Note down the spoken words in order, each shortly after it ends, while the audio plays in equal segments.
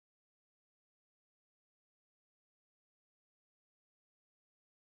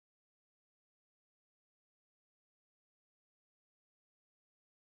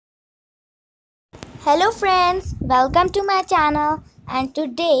Hello friends, welcome to my channel, and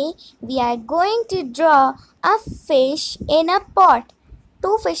today we are going to draw a fish in a pot.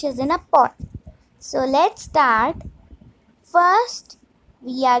 Two fishes in a pot. So let's start. First,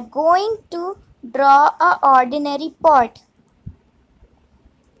 we are going to draw a ordinary pot.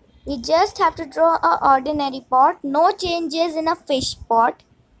 We just have to draw a ordinary pot, no changes in a fish pot.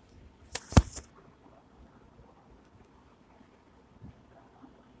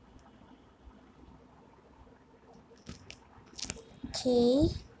 Okay.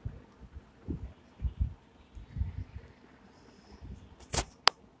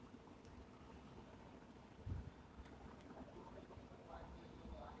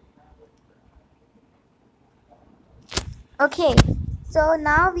 Okay, so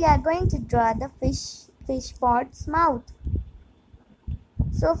now we are going to draw the fish pot's mouth.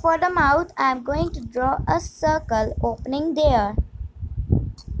 So for the mouth, I am going to draw a circle opening there.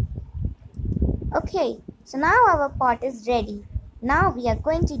 Okay, so now our pot is ready. Now we are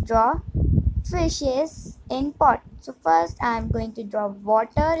going to draw fishes in pot. So first I am going to draw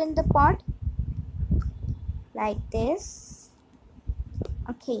water in the pot like this.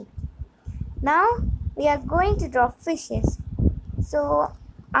 Okay, now we are going to draw fishes. So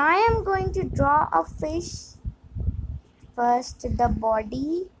I am going to draw a fish. First the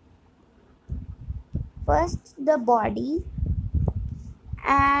body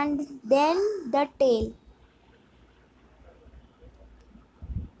and then the tail.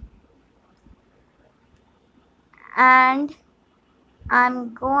 And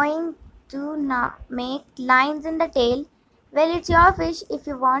I'm going to now make lines in the tail. Well, it's your fish. If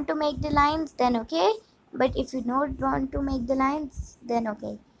you want to make the lines, then okay. But if you don't want to make the lines, then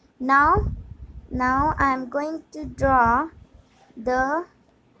okay. Now I'm going to draw the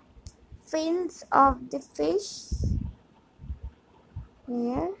fins of the fish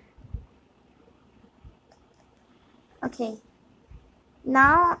here. Okay.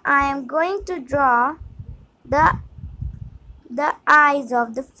 Now I am going to draw the eyes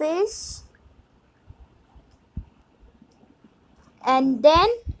of the fish, and then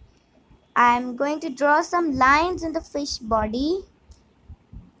I am going to draw some lines in the fish body.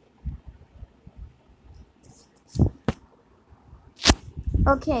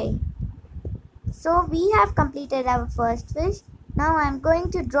 Okay, so we have completed our first fish. Now I am going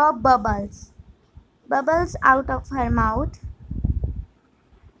to draw bubbles out of her mouth.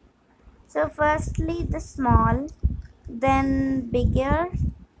 So firstly the small, then bigger,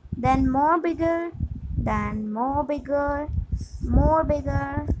 then more bigger, then more bigger,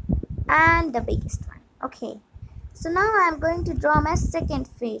 and the biggest one. Okay, so now I am going to draw my second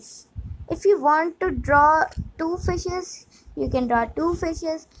fish. If you want to draw two fishes, you can draw two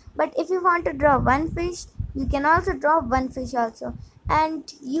fishes, but if you want to draw one fish, you can also draw one fish also,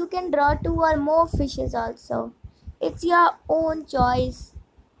 and you can draw two or more fishes also. It's your own choice.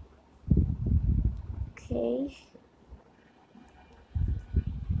 Okay.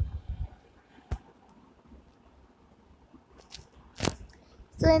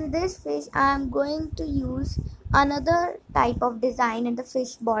 So in this fish, I am going to use another type of design in the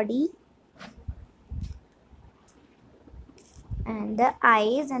fish body, and the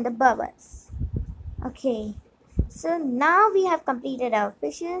eyes and the bubbles. Okay, so now we have completed our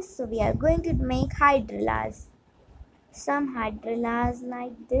fishes. So we are going to make hydrillas. Some hydrillas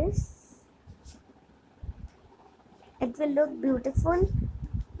like this. It will look beautiful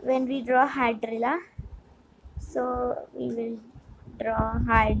when we draw hydrilla. So we will draw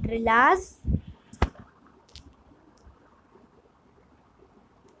hydrillas.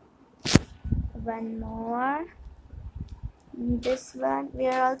 One more. This one, we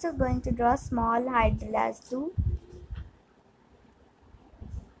are also going to draw small hydrillas too.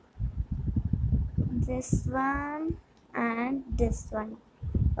 This one and this one.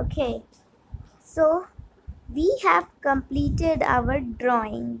 Okay, so we have completed our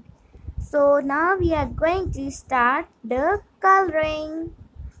drawing. So now we are going to start the coloring.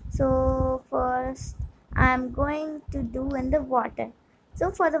 So first I am going to do in the water.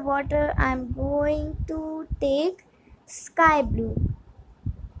 So for the water I am going to take sky blue.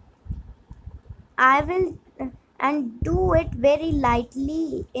 I will and do it very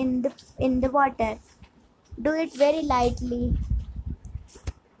lightly in the water. Do it very lightly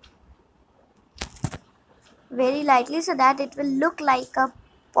so that it will look like a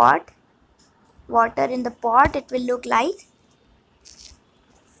pot. Water in the pot, it will look like.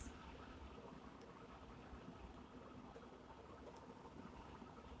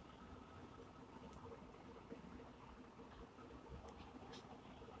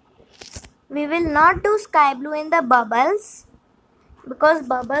 We will not do sky blue in the bubbles because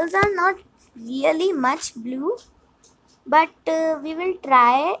bubbles are not really much blue, but we will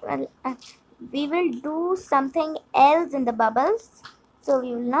try. We will do something else in the bubbles. So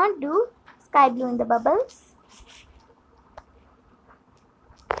we will not do sky blue in the bubbles.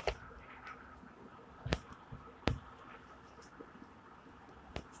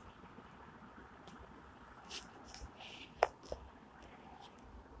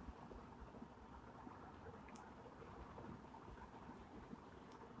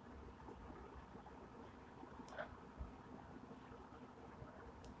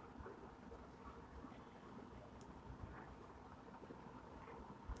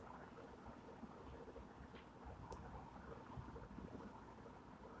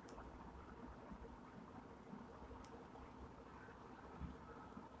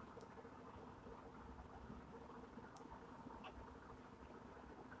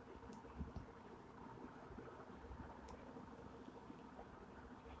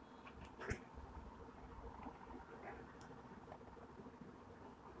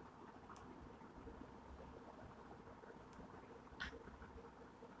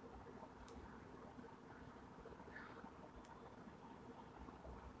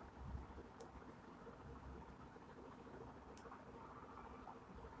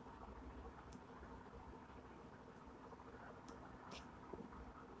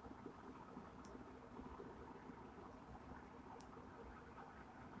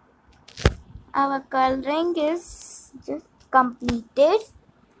 Our coloring is just completed.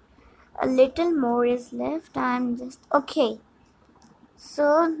 A little more is left. I'm just okay.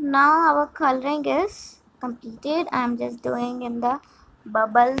 So now our coloring is completed. I'm just doing in the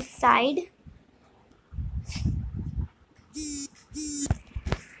bubble side.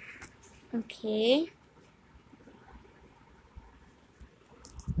 Okay.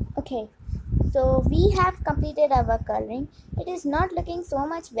 Okay. So we have completed our coloring. It is not looking so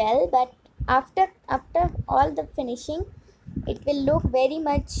much well, but after all the finishing, it will look very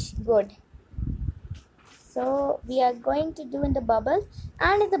much good. So we are going to do in the bubbles,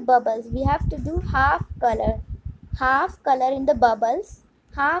 and in the bubbles we have to do half color in the bubbles,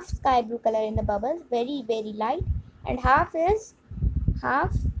 half sky blue color in the bubbles, very light, and half leave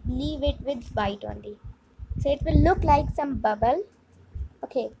it with white only, so it will look like some bubble.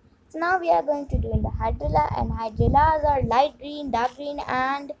 Okay, so now we are going to do in the hydrilla, and hydrillas are light green, dark green,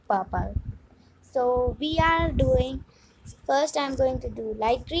 and purple. So we are doing, first I'm going to do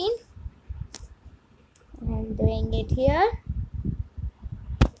light green. I'm doing it here,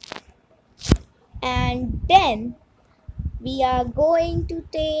 and then we are going to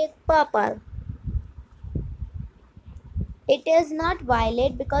take purple. It is not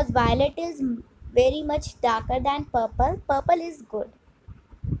violet because violet is very much darker than purple. Purple is good.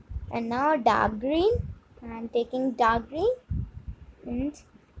 And now dark green. I am taking dark green and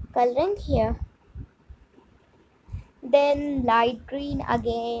coloring here. Then light green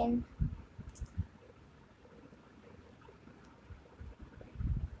again.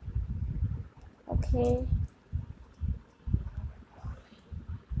 Okay.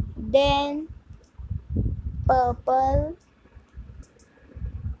 Then purple.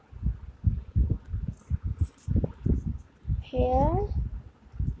 Here.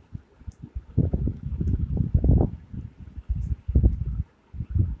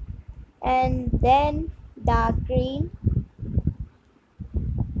 And then dark green.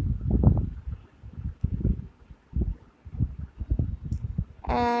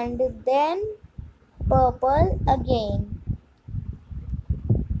 And then purple again.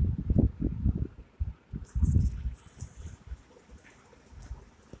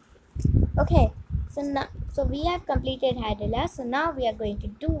 Okay, so we have completed hydrilla. So now we are going to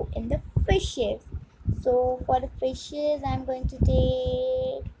do in the fishes. So for the fishes, I'm going to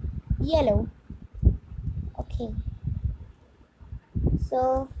take yellow. Okay.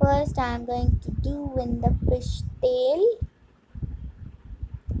 So first I'm going to do in the fish tail.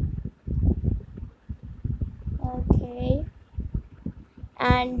 Okay.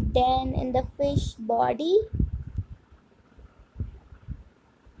 And then in the fish body.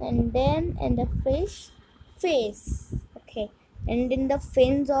 And then in the fish face. Okay. And in the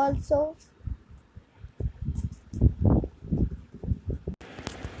fins also.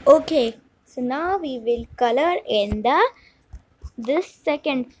 Okay. So now we will color in this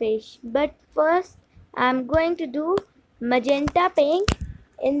second fish, but first I'm going to do magenta pink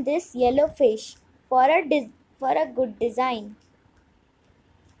in this yellow fish for a good design.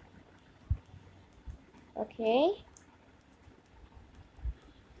 Okay,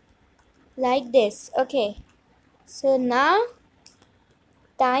 like this. Okay, so now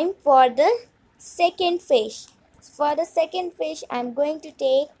time for the second fish. For the second fish I'm going to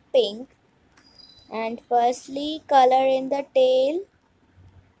take pink. And firstly color in the tail,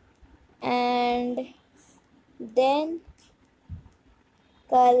 and then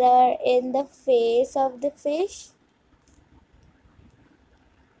color in the face of the fish,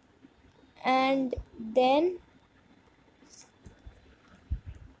 and then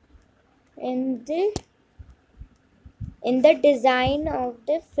in the design of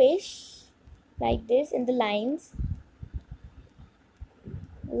the fish, like this, in the lines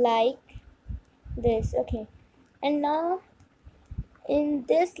like this. Okay, and now in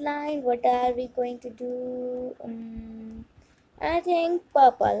this line what are we going to do? I think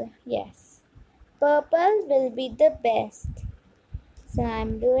purple. Yes, purple will be the best. So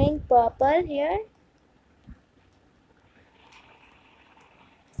I'm doing purple here,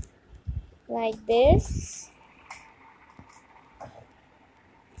 like this.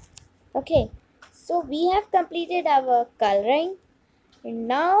 Okay, so we have completed our coloring, and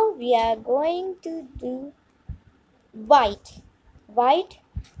now we are going to do white. White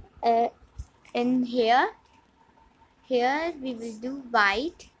uh, in here we will do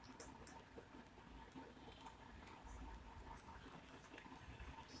white,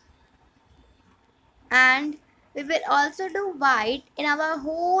 and we will also do white in our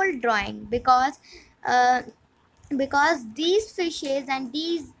whole drawing, uh, because these fishes and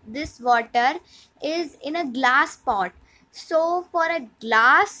this water is in a glass pot. So for a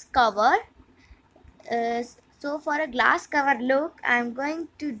glass cover, uh, look, I'm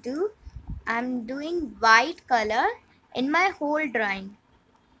doing white color in my whole drawing,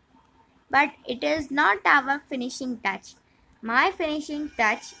 but it is not our finishing touch. My finishing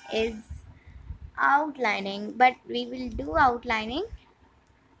touch is outlining, but we will do outlining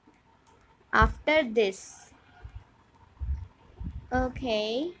after this.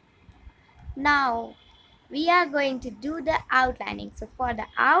 Okay, now we are going to do the outlining. So for the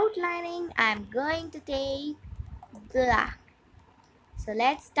outlining I'm going to take black. So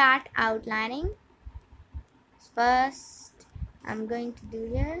let's start outlining. First I'm going to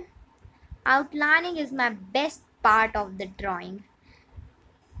do here. Outlining is my best part of the drawing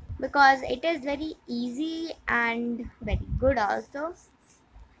because it is very easy and very good also.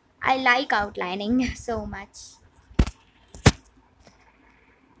 I like outlining so much.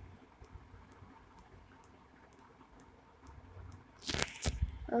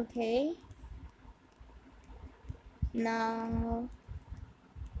 Okay,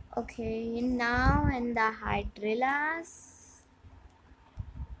 now in the hydrillas,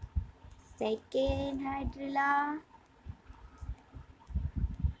 second hydrilla,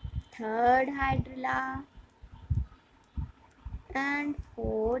 third hydrilla, and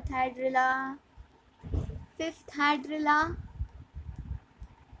fourth hydrilla, fifth hydrilla,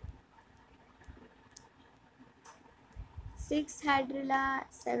 sixth hydrilla,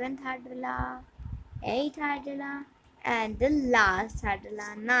 seventh hydrilla, eighth hydrilla, and the last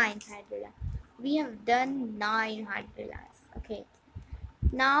hydrilla, ninth hydrilla. We have done 9 hydrillas. Okay,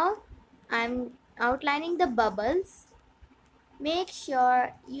 now I'm outlining the bubbles. Make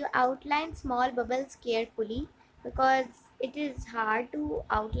sure you outline small bubbles carefully because it is hard to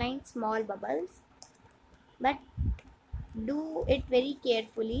outline small bubbles, but do it very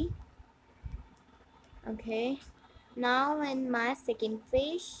carefully. Okay, now in my second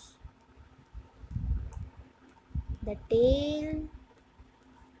fish, the tail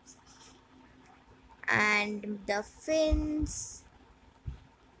and the fins,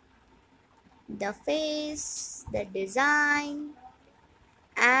 the face, the design,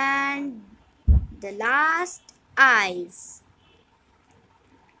 and the last eyes.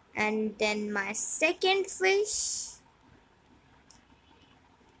 And then my second fish,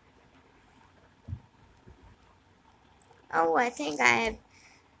 oh, I think I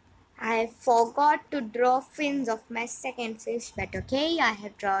forgot to draw fins of my second fish, but okay, I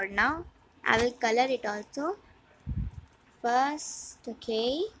have drawn now. I will color it also first.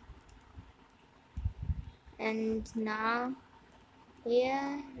 Okay, and now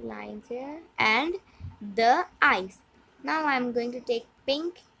here, lines here, and the eyes. Now I'm going to take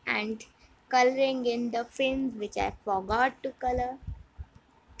pink and coloring in the fins which I forgot to color.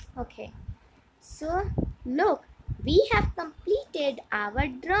 Okay, so look, we have completed our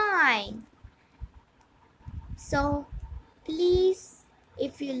drawing. So please,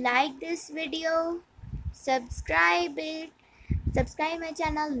 if you like this video, subscribe my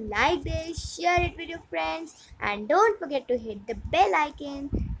channel, like this, share it with your friends, and don't forget to hit the bell icon.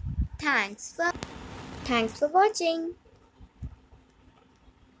 Thanks for watching.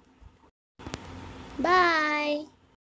 Bye.